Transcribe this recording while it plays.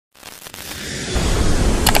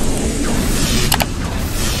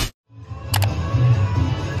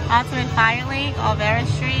Ultimate Fire League, Olvera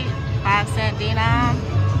Street, 5-cent denom.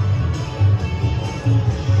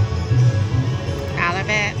 Dollar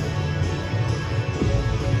bet.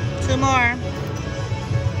 2 more.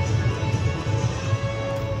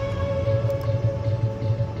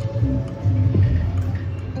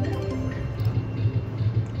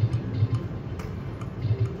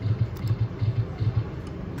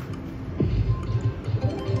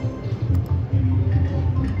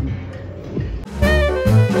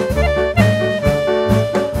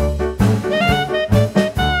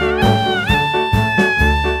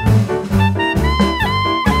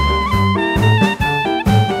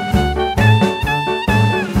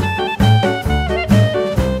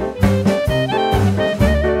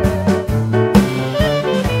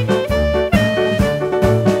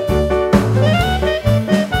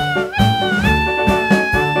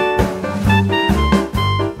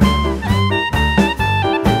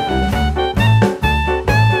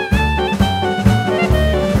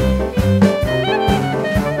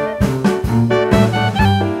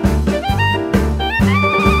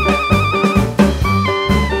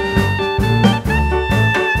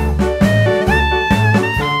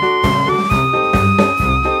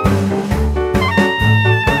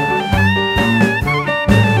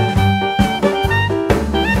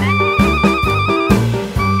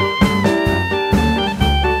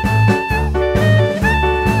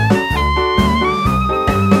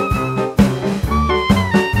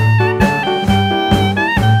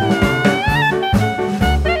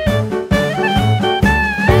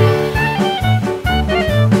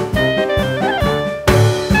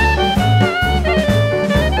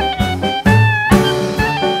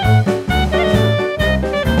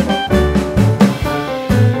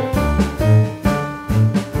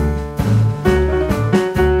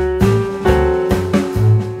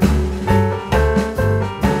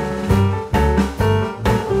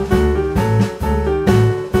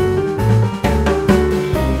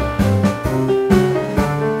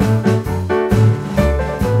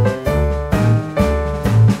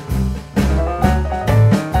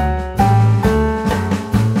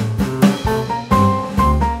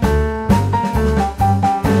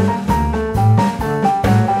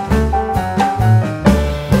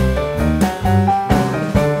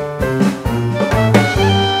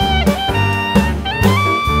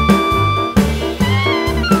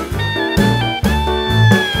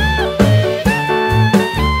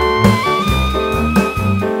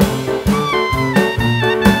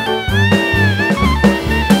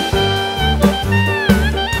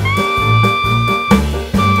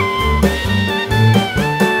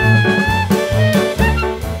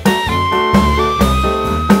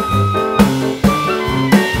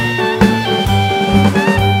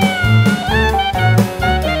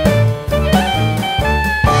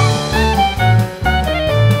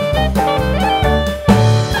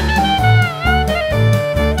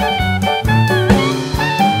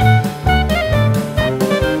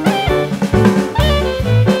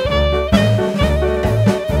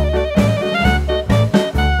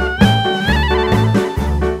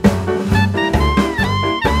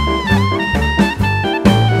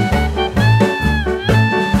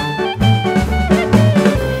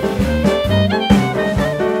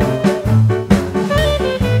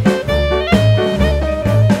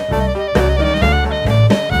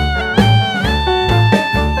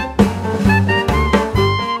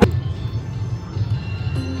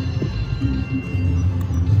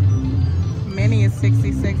 Mini is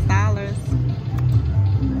 $66.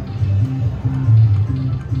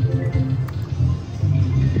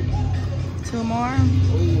 Two more.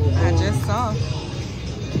 I just saw.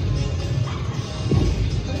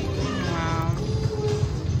 Wow.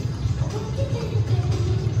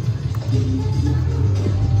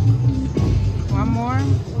 One more.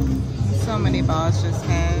 So many balls just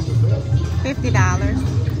had.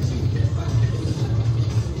 $50.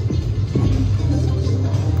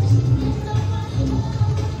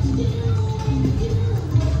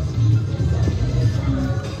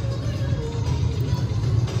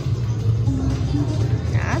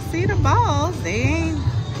 See the balls, they ain't,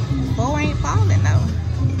 ball ain't falling though.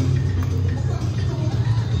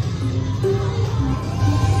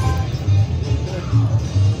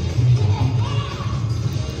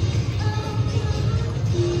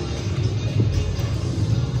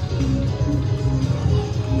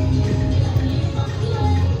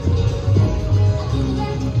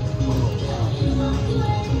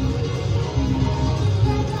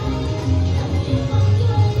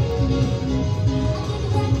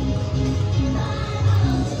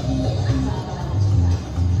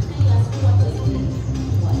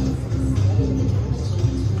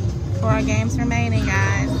 Games remaining,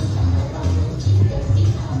 guys.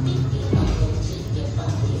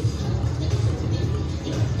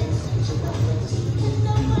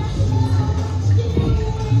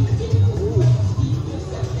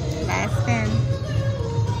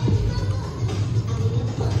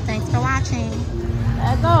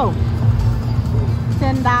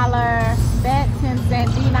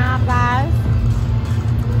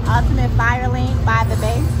 Firelink by the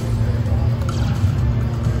Bay.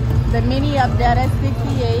 The mini up there, that's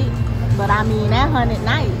 68. But I mean, that 100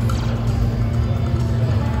 nice.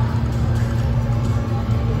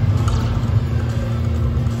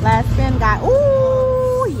 Last spin got,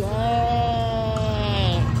 ooh,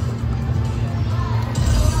 yeah.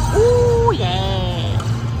 Ooh, yeah.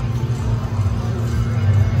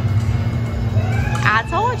 I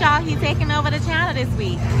told y'all he's taking over the channel this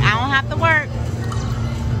week. I don't have to work.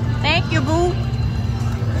 Thank you, boo.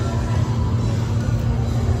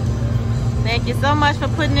 Thank you so much for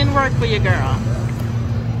putting in work for your girl.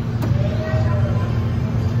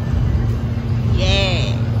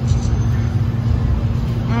 Yeah.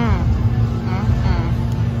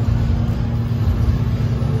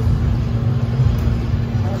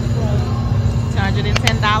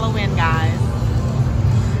 $210 win, guys.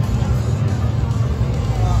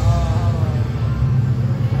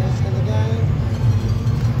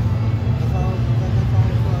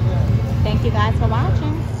 Thank you guys for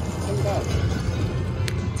watching.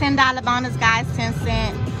 $10 bonus, guys.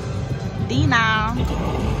 10-cent D now.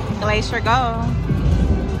 Glacier Go.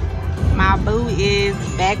 My boo is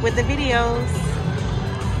back with the videos.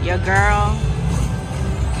 Your girl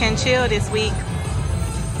can chill this week.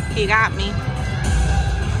 He got me.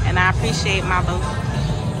 And I appreciate my boo.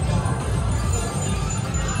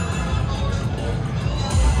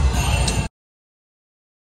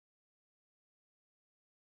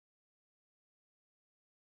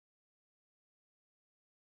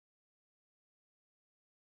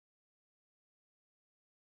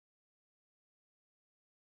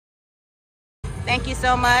 Thank you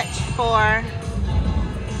so much for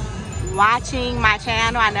watching my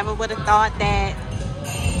channel. I never would have thought that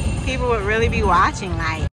people would really be watching.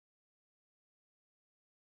 Like,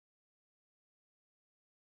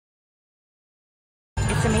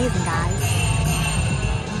 it's amazing, guys.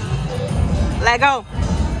 Let go.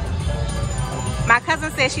 My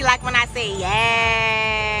cousin said she liked when I say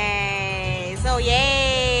yes. So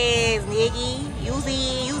yes, nigga, use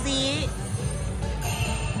it, use it.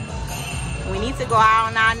 We need to go out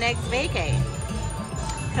on our next vacay,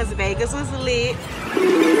 cause Vegas was lit.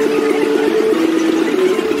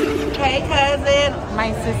 Hey, cousin.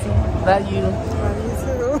 My sissy. Love you. Love you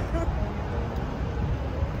too.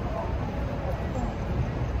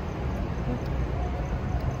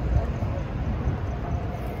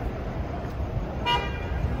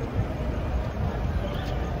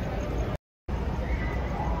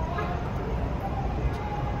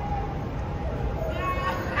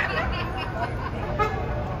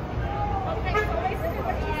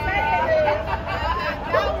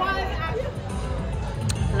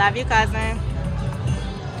 Love you, cousin.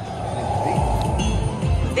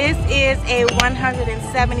 This is a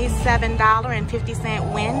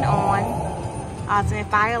 $177.50 win on Ultimate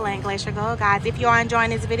Firelink Glacier Gold, guys. If you are enjoying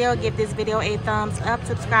this video, give this video a thumbs up.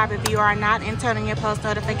 Subscribe if you are not, and turn on your post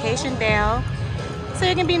notification bell so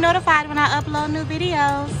you can be notified when I upload new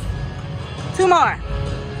videos. 2 more.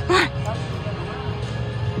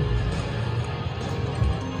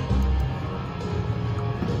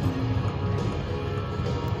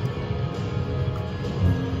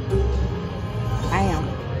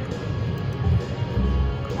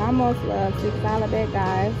 Almost $6 bet,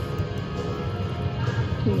 guys.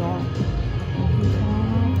 Keep on.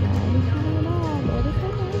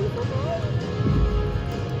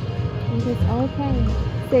 It's okay.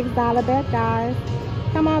 $6 bet, guys.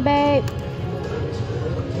 Come on, babe.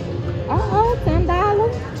 Uh-oh, $10.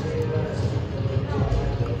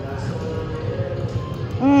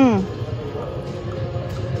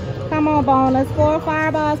 Come on, bonus. 4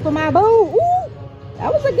 fireballs for my boo. Ooh,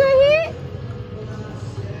 that was a good hit.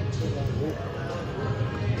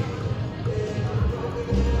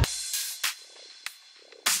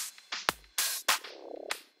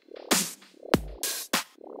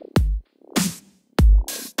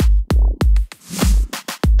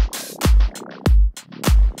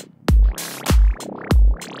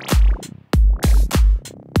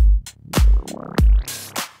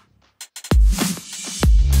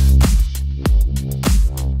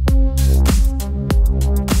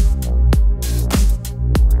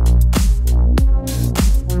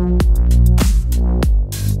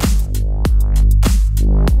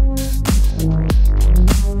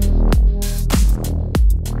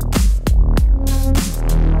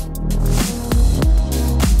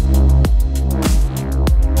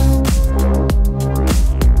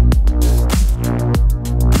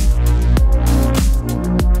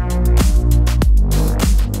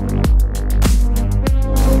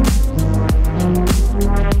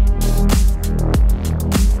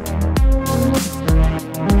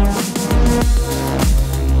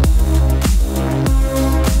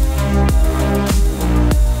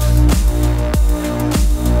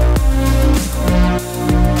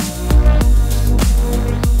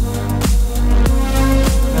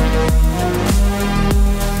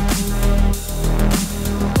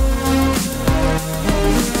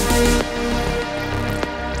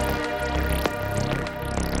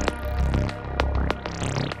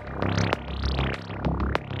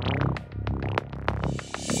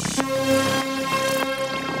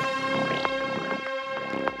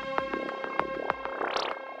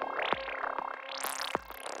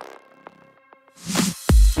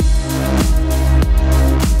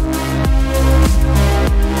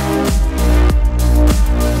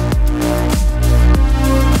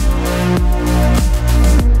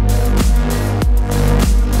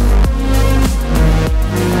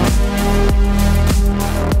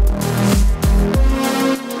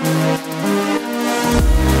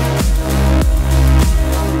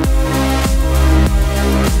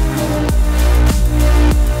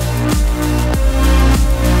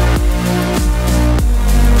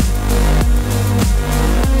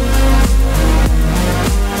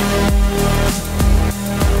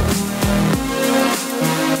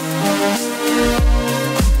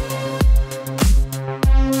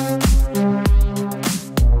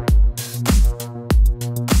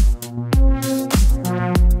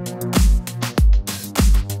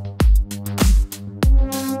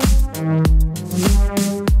 Bye.